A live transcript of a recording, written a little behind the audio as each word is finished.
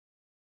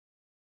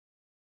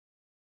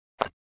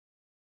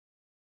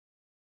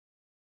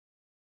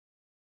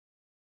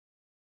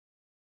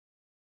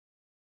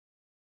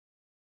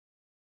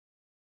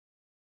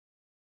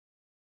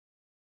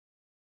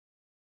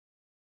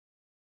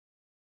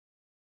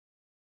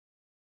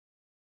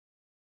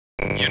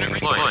Unit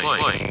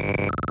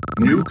flying.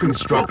 New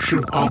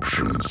construction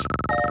options.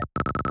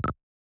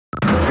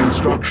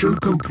 Construction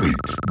complete.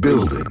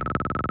 Building.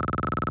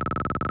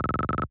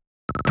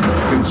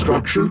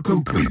 Construction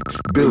complete.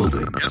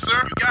 Building. Yes, sir.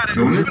 You got it.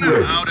 Unit Moving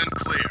ready. out and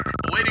clear.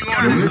 Awaiting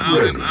order. Unit Out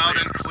ready. and out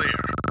and clear.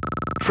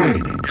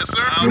 Training. Yes,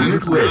 sir. Out Unit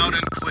and clear. ready. Out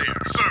and clear.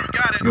 Sir, you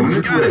got it. Unit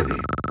You got ready.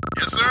 it.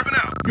 Yes, sir. Moving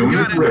out. You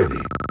Unit got it.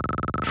 ready.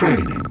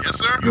 Training. Yes,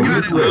 sir. You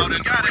Unit got it. ready. Out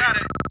and got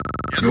it.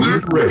 Yes,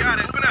 Unit sir. ready. You got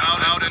it. Moving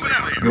out and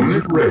clear.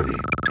 Unit ready.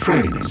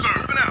 Training. Sir,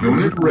 moving out.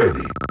 Unit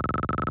ready.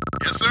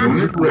 Yes, sir.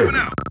 Unit ready.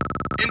 Moving out.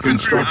 Infantry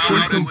Construction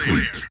out and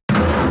clear. complete.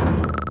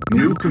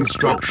 New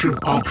construction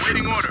options.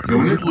 Waiting order.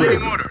 Unit Waiting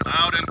ready. orders.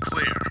 Out and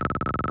clear.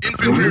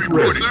 Infantry Unit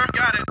report, ready. sir.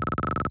 Got it.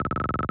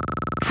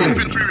 Training.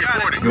 Infantry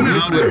reporting. Unit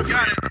Out and ready.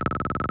 got it.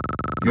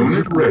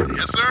 Unit ready.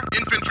 Yes, sir.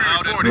 Infantry Out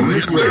and reporting. Unit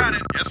Yes, sir. ready. Got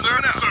it. Yes, sir.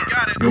 Now, sir.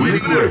 Got it. Unit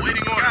Waiting order. ready.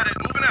 Waiting order. Got it.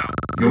 Moving out.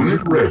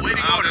 Unit ready.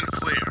 Waiting order. Out and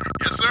clear.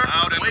 Yes, sir.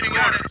 Out and waiting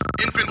orders.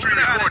 Infantry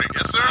reporting.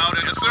 Yes, sir. Out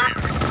and yes, sir.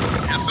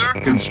 Yes, sir.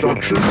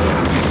 Construction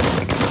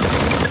complete.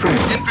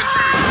 Training.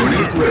 Infantry Unit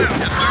reporting. ready.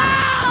 Yes, sir.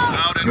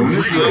 Out and Unit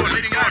waiting ready. order.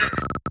 Waiting orders.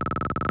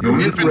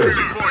 Unit Infantry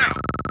ready. reporting.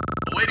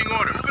 Awaiting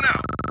order. Moving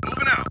out.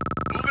 Moving out.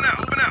 Moving out.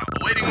 Moving out.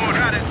 Awaiting order.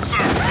 Got it, sir.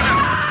 Moving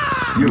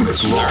out.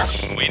 Unit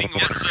lost. Waiting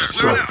Yes, orders. sir.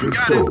 Structure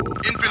Got sold.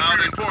 it.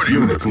 Infantry reporting.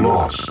 Unit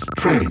lost.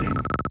 Training.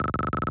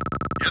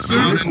 Yes, sir.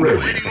 Unit Out and ready.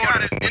 waiting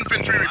orders.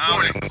 Infantry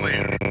reporting.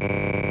 Clear.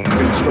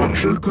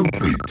 Construction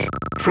complete.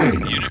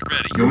 Training. Unit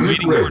ready. Unit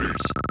Waiting ready.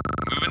 orders.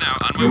 Moving out.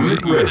 On my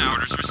Unit way. Moving ready. out.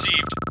 Orders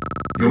received.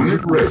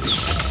 Unit ready.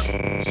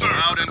 Sir,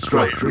 out and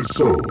Structure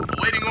sold.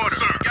 Awaiting order.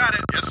 Sir, got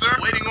it. Yes, sir.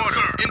 Waiting order.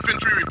 Sir.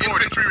 Infantry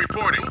reporting. Infantry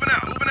reporting. Moving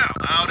out. Moving out.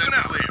 Out and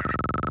clear.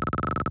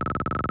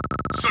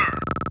 Sir.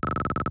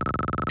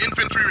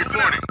 Infantry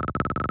reporting.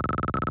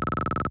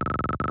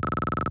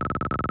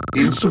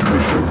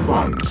 Insufficient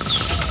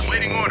funds.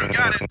 Waiting order.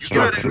 Got it. You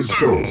got Structure it, sir.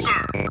 sold.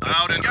 Sir.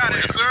 Out and got it,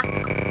 yes, sir.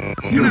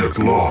 Moving Unit out.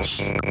 lost.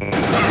 Sir.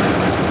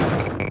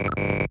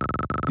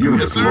 Unit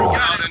Yes, sir. Got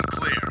lost. it and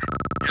clear.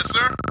 Yes,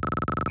 sir.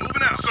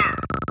 Moving out, sir.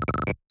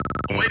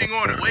 Awaiting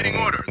order. Waiting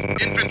orders.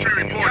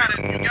 Infantry reporting. Got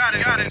it. You got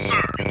it. Got it,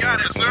 sir. You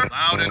got it, sir.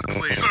 Loud and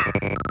clear. Sir.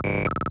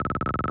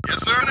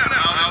 Yes, sir.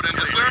 Loud and clear.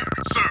 Yes, sir.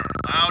 Sir.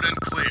 Loud and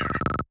clear.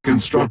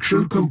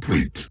 Construction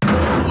complete.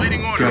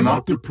 Waiting order.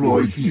 Cannot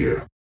deploy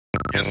here.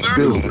 Yes, sir.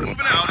 Building.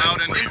 Moving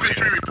out and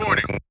infantry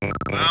reporting.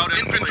 Loud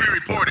infantry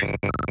reporting.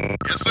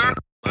 Yes, sir.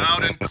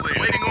 Loud and clear.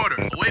 Waiting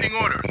orders. Waiting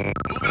orders.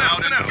 Moving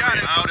out and got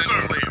it. Loud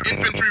and clear.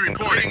 Infantry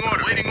reporting.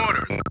 Waiting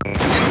orders.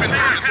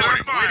 Infantry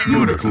reporting. Waiting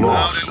Unit orders.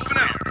 lost. Loud and moving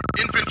out.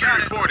 Infantry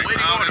reporting.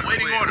 Waiting order.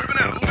 Waiting order.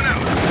 Moving out. Moving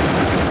out.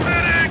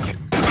 Medic.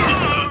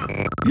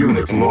 Sir.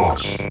 Unit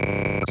lost.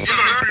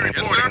 Infantry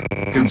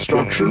reporting.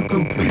 Construction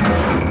complete.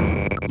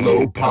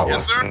 Low power.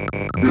 Yes, sir.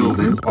 Building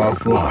Moving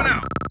offline.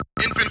 out.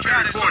 Infantry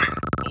reporting.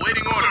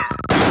 Awaiting orders.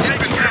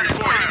 Infantry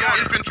reporting.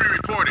 Infantry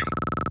reporting.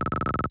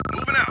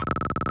 Moving out.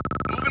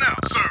 Moving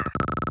out, sir.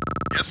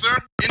 Yes, sir.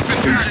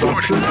 Infantry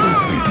Construction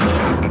reporting.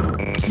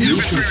 complete. New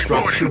Infantry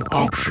construction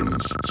reporting.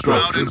 options. Loud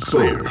Structure and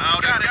clear. sold.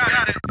 Loud, got it,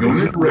 got it.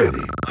 Unit ready.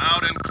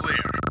 Loud and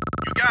clear.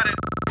 You got it.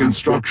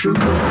 Construction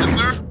Yes,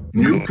 complete. sir.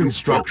 New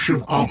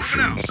construction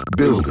options.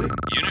 Building.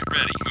 Unit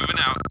ready. Moving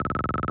out.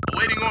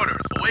 Awaiting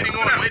orders. Awaiting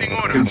order. Waiting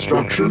orders.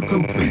 Construction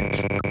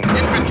complete.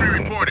 Infantry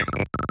reporting.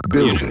 Unit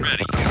Building.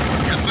 ready.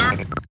 Yes, sir.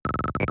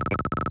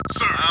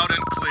 Sir. Loud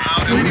and clear. Loud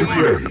and Unit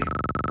waiting orders. ready.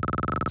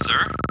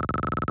 Sir?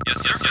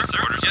 Yes, yes, yes, sir.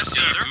 Orders yes,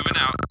 sir. Moving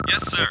out.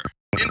 Yes, sir.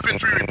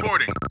 Infantry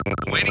reporting.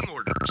 Awaiting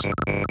orders.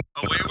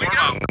 Away we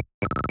go.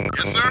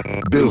 Yes, sir.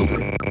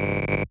 Building.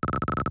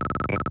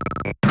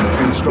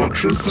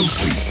 Construction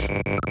complete.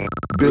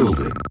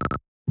 Building.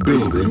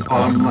 Building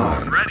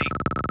online. Ready.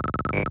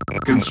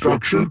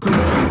 Construction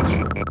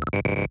complete.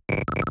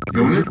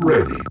 Unit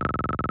ready.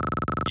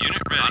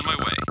 Unit ready. On my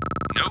way.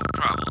 No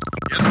problem.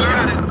 Yes, sir.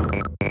 Got it.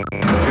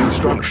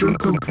 Construction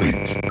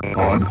complete.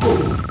 On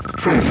hold.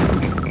 Training.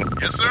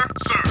 Yes, sir.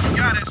 Sir.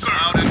 Got it. Sir.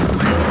 Loud and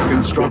clear.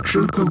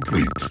 Construction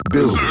complete.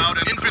 Building. Sir. Loud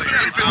and infantry.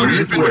 Unit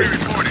Infantry ready.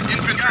 reporting.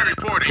 Infantry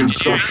reporting.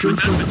 Construction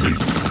complete.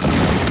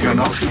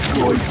 Cannot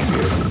deploy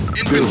here.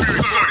 Infantry Building.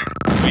 reporting.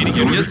 Waiting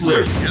Unit yes, sir.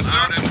 ready. Yes,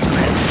 loud and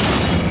clear.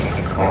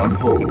 On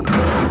hold.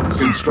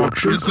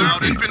 Construction Yes,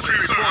 loud complete. infantry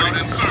reporting.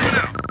 And sir.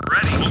 Out.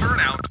 Ready. Over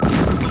and out.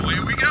 Away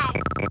we go.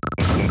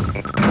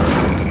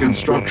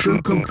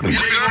 Construction complete.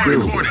 Infantry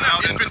Building. reporting.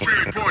 Out. Infantry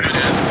reporting.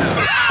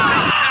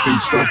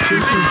 Construction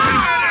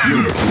complete.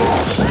 Unit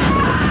lost.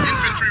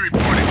 Infantry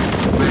reporting.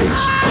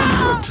 Base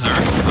under Sir,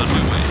 attack. on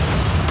my way.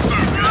 Sir.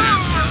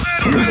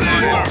 Unit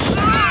lost.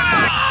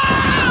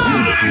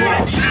 Unit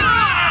lost.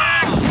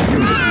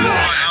 Unit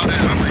lost.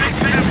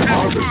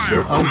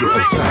 Harvester under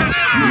attack.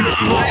 Unit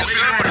lost.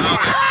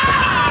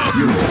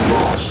 Unit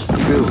lost.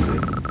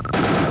 Building.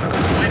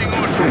 Waiting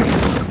orders. Training.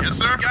 Yes,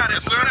 sir. Got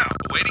it, sir. Now.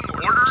 Waiting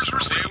orders.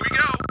 Received. Here we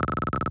go.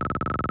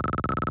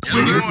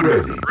 Unit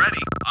ready.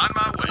 Ready. On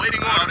my way.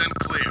 Waiting loud and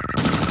clear.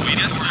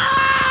 Yes, sir.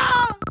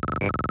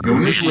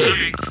 Unit Yes, sir.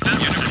 ready.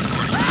 Unit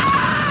reporting.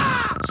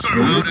 Sir,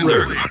 Unit loud and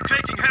ready. clear. I'm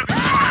taking heavy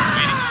fire.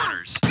 Waiting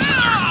orders. Sir.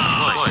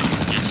 Flight.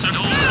 Yes, sir.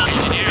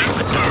 Engineering.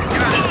 Sir,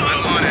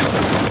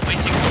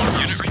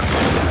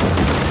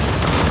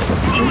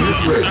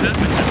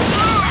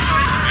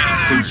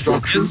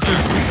 Construction Yes, sir.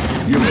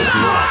 complete. Unit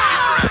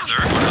lost.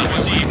 Sir, orders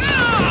received.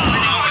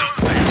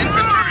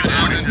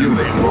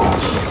 Unit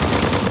lost.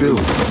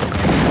 Building.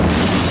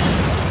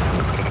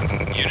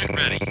 Unit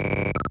ready.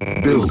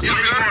 Building.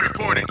 Infantry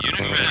reporting.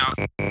 Unit ready. Out.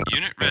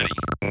 Unit ready.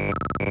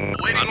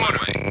 Waiting On my order.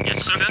 way.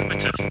 Yes, sir.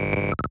 Affirmative.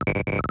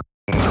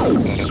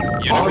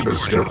 Unit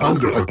Harvester reporting.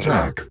 under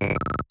attack.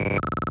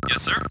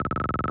 Yes, sir.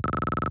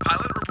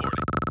 Pilot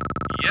reporting.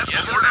 Yes, Yes,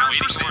 sir. sir. Orders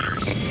Waiting received.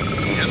 orders.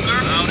 Yes, sir.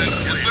 Out and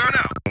yes, sir.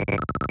 Now.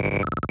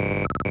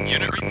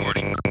 Unit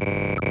reporting.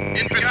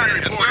 Infantry Yes,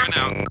 sir. reporting.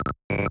 Out.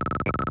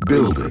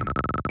 Building.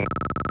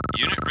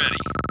 Unit ready.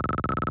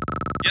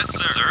 Yes,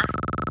 sir. Sir.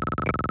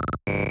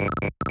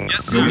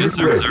 Yes, sir. Unit Yes,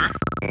 sir. ready. Sir.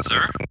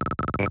 Sir.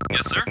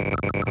 Yes, sir.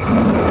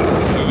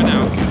 Moving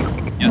out.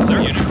 Yes, sir.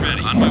 Unit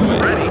ready. On my way.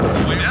 Ready. Unit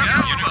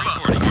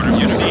reporting. Orders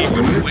received.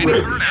 Unit Waiting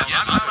ready. order now.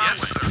 Yes, On my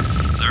yes, way.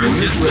 sir.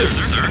 Unit Yes, ready.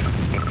 sir. Sir.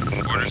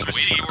 Orders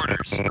received.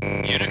 Orders.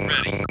 Unit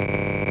ready.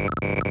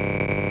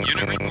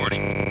 Unit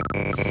reporting.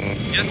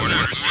 Yes, sir.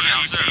 Orders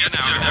received. Yes,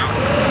 sir.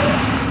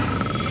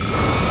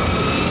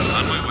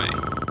 On my way.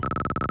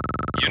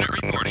 Unit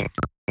reporting.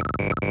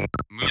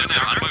 Moving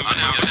out. Moving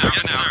out. Yes, sir.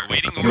 Yes, sir.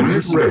 Waiting Unit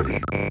orders. ready.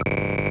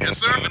 Yes,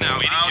 sir. Moving out.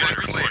 Waiting Out unit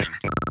and clear. reporting.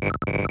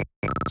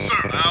 Sir,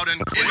 out and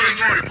clear.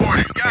 Infantry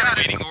reporting. Got it.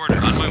 Waiting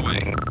orders. On my way.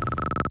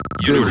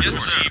 Unit Building. yes,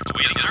 received.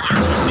 Waiting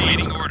orders.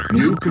 Waiting orders.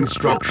 New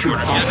construction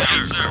Orders. Yes,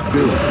 options. sir.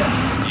 Building.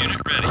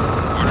 Unit ready.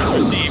 Orders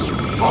received.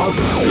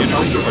 Harvester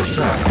under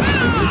attack.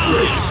 Unit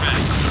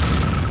ready.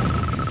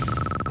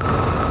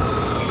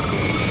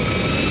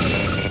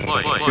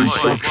 Unit ready.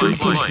 Construction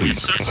complete. Yes,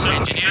 sir. Sir.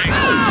 Engineer.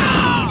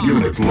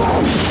 Unit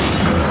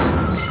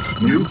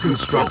lost. New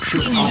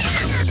construction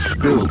options.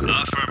 Building.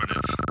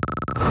 Affirmative.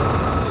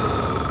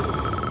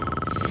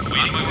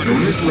 Waiting orders.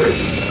 Unit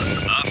ready.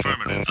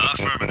 Affirmative.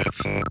 Affirmative.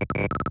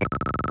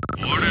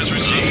 Orders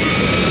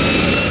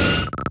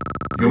received.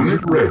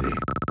 Unit ready.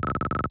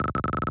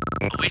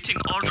 Awaiting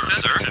orders,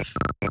 sir.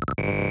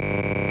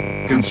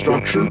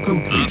 Construction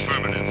complete.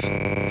 Affirmative.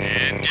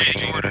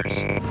 Engage orders.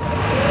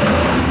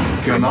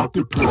 Cannot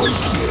deploy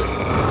here.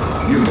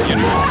 Unit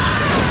lost.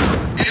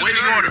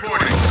 Waiting order.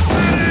 Reporting.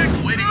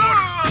 Waiting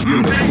order.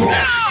 Unit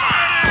lost.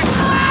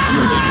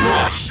 Unit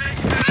lost.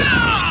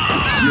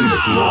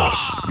 Unit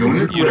lost.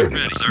 Unit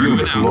ready. Sir. Unit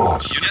Moving out.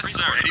 lost. Yes,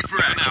 sir. Ready for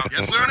Moving action. out.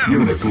 Yes, sir. Now.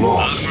 Unit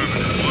lost.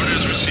 Affirmative.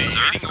 Orders received. Sir.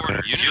 Waiting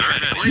orders. Unit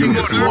ready. Waiting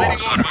Unit order. Waiting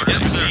lost. order.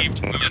 Yes, received.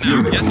 Moving out.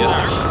 Unit Yes,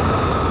 lost. sir.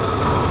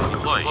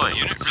 Deploy.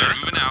 Unit ready.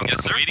 Moving out. Yes,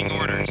 sir. Waiting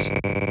orders.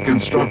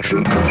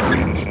 Construction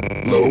complete.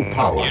 Low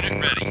power. Unit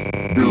ready.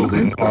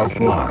 Building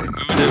offline.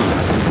 Moving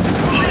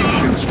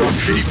out.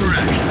 Construction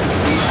complete.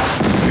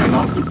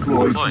 Cannot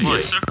deploy Deploy. here.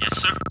 Yes, sir. Yes,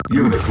 sir.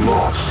 Unit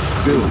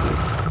lost. Building.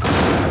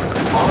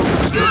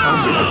 Harvester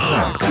under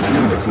attack.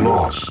 Unit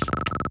lost.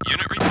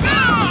 Unit ready.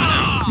 Moving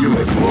out.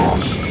 Unit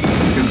lost.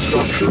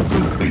 Construction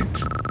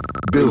complete.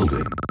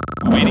 Building.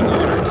 Awaiting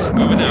orders.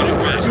 Moving out.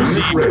 Orders Unit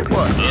received. ready.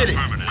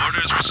 Affirmative.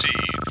 Orders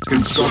received.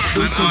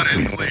 Construction Loud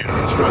and complete.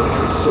 clear.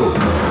 Structure sold.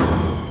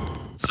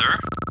 Sir.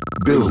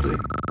 Building.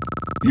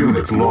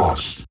 Unit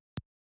lost.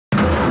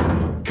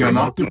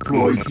 Cannot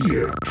deploy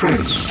here. Training.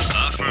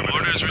 Affirmative.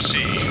 Orders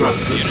received.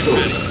 Structure Unit sold.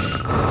 ready.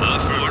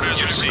 Affirmative.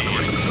 Orders received.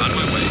 On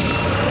my way.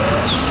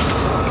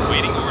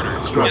 Awaiting orders.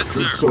 Yes,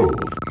 Structure sir.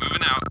 sold.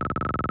 Moving out.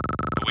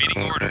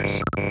 Awaiting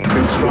orders.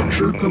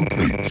 Construction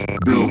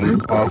complete. Building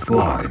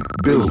offline.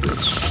 Building.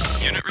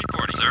 Unit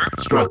reporting. Sir.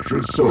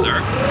 Structure sold. Sir.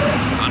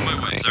 On my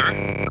way.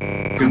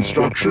 Sir.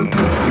 Construction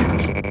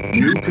complete.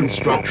 New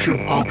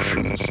construction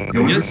options.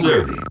 Unit Yes,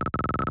 sir. ready.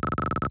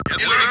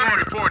 Yes, sir.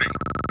 Reporting.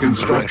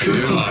 Construction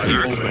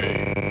Sir.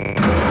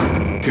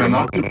 complete.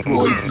 Cannot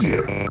deploy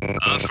here.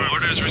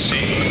 Orders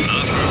received.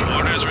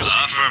 Orders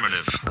received.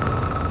 Affirmative.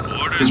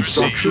 Orders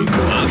Construction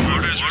received. complete.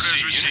 Orders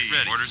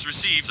received. Orders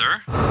received.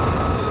 Sir.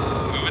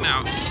 Moving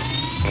out.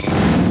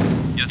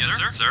 Yes,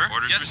 sir. Sir.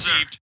 Orders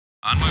received.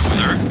 On my way.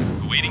 Sir.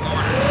 Awaiting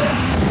orders.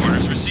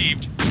 Orders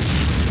received.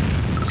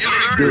 Yes,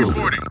 sir. Building.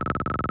 Reporting.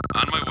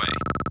 On my way.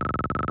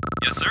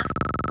 Yes, sir.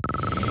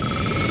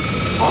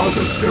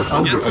 Harvester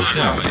under Yes, sir.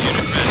 attack.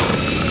 Unit ready.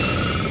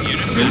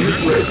 Unit ready, Unit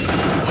sir. ready.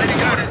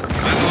 Waiting on it.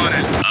 I'm on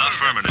it.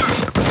 Affirmative.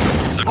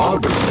 Sir.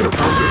 Harvester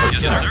under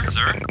Yes, attack. sir.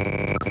 Sir.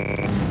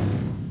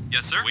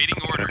 Yes, sir. Waiting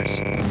orders.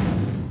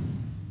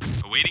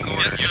 Awaiting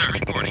orders. Yes, sir.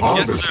 Reporting.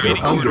 Yes, sir. Harvester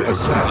Waiting under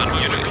orders. attack. On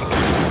my unit reporting.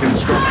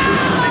 Construction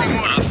Waiting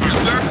order. Yes,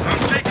 sir. I'm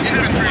taking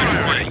infantry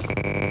reporting.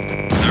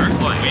 Sir.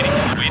 Waiting.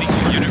 Waiting.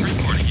 Unit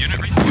reporting. Unit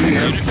reporting.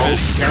 EM Unit pulse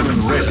ready. cannon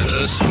ready. Unit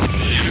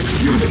reporting.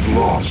 Unit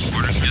lost.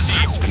 Orders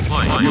received.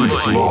 Unit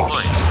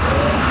lost.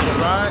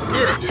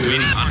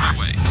 Waiting on my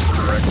way.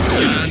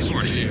 Unit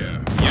reporting.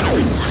 Unit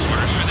reporting.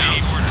 Orders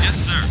received. Yes,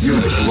 sir.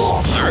 Unit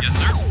lost. Sir. Yes,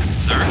 sir.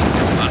 Sir.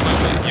 On my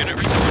way. Unit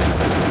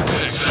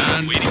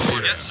reporting. Waiting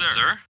order. Yes, sir.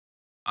 Sir.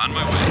 On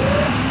my way.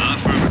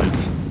 Affirmative.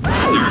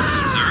 Sir.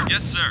 Sir.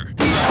 Yes, sir.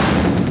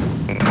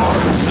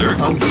 Harvester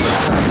under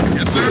attack.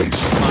 Yes, sir.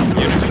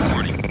 Unit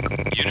reporting.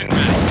 Unit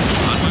ready.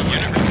 On my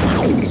unit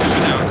reporting.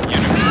 Moving out.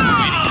 Unit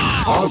reporting.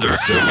 Sir.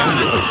 Harvester You got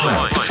under it.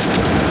 attack.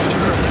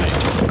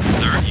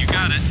 Sir, you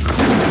got it.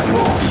 Unit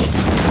lost.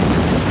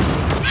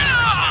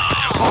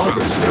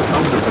 Harvester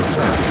under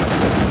attack.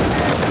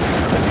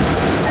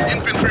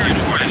 Infantry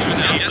reporting.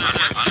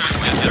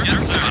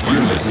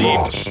 Unit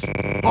lost.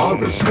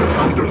 Harvester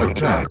under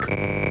attack.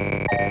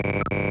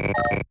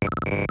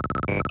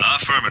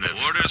 Affirmative.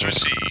 Orders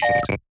received.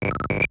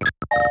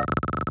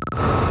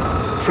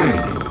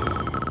 Training.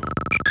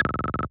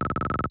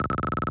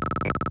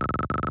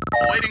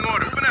 Awaiting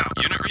order. Moving out.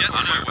 Unit yes,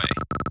 on my way.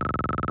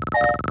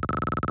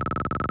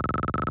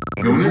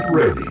 Unit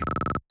ready.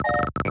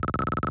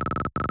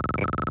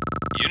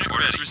 Unit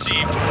orders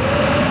received.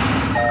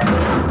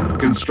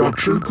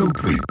 Construction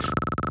complete.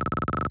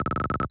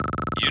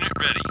 Unit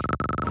ready.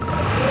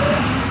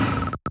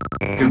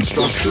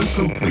 Construction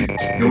complete.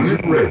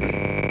 Unit ready.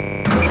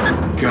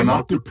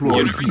 Cannot deploy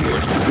Unit here.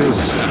 reporting.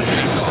 Building.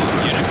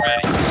 Unit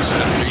ready.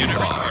 Unit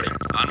reporting. On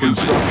my way.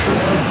 Construction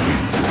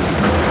complete.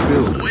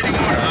 Building. Awaiting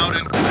order. Out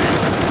and clear.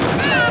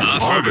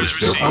 Orders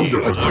Harvester received. under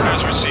attack.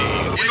 Orders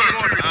received.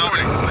 Infantry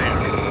reporting. Clear.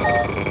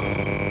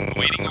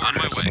 Waiting on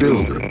my way.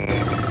 Building.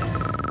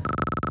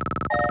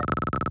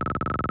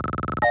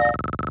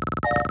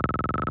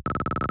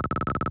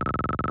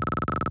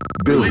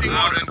 Building. Waiting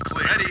out and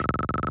clear. Ready.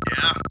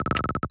 Yeah.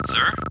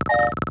 Sir?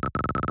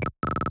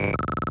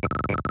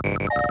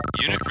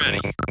 Unit ready.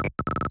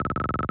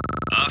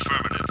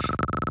 Affirmative.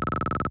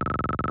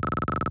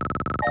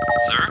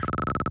 Sir?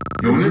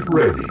 Unit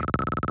ready.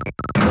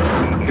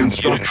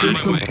 Construction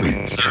Unit on my way.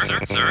 complete.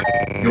 Sir?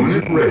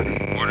 Unit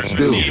ready. Orders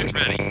Building. received.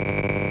 Ready.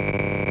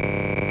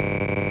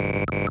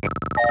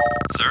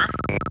 Sir?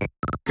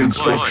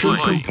 Construction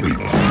Deploy. complete.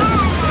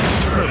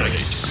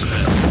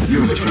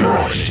 Unit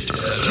lost.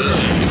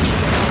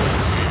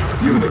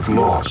 Unit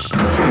lost.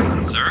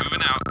 Training. Sir?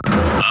 Moving out.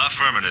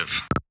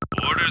 Affirmative.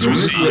 Orders Unit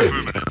received. ready.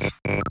 Affirmative.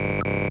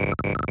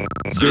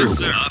 Building.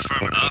 Sir.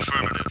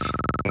 Affirmative.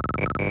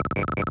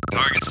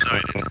 Target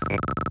sighted.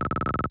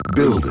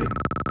 Building.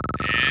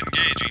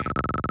 Engaging.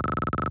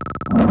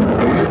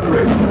 Unit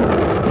ready.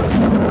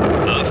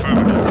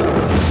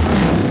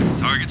 Affirmative.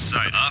 Target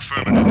sighted.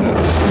 Affirmative.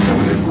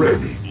 Unit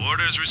ready.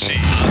 Orders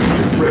received.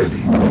 Unit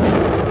ready.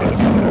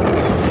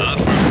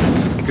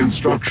 Affirmative.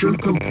 Construction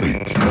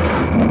complete.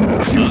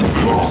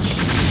 Unit lost.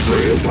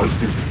 Player was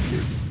defeated.